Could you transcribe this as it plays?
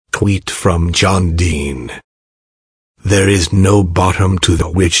tweet from John Dean. There is no bottom to the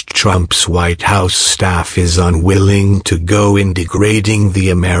which Trump's White House staff is unwilling to go in degrading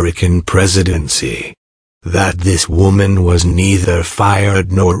the American presidency. That this woman was neither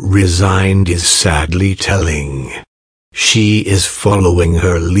fired nor resigned is sadly telling. She is following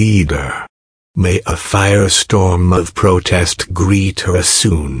her leader. May a firestorm of protest greet her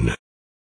soon.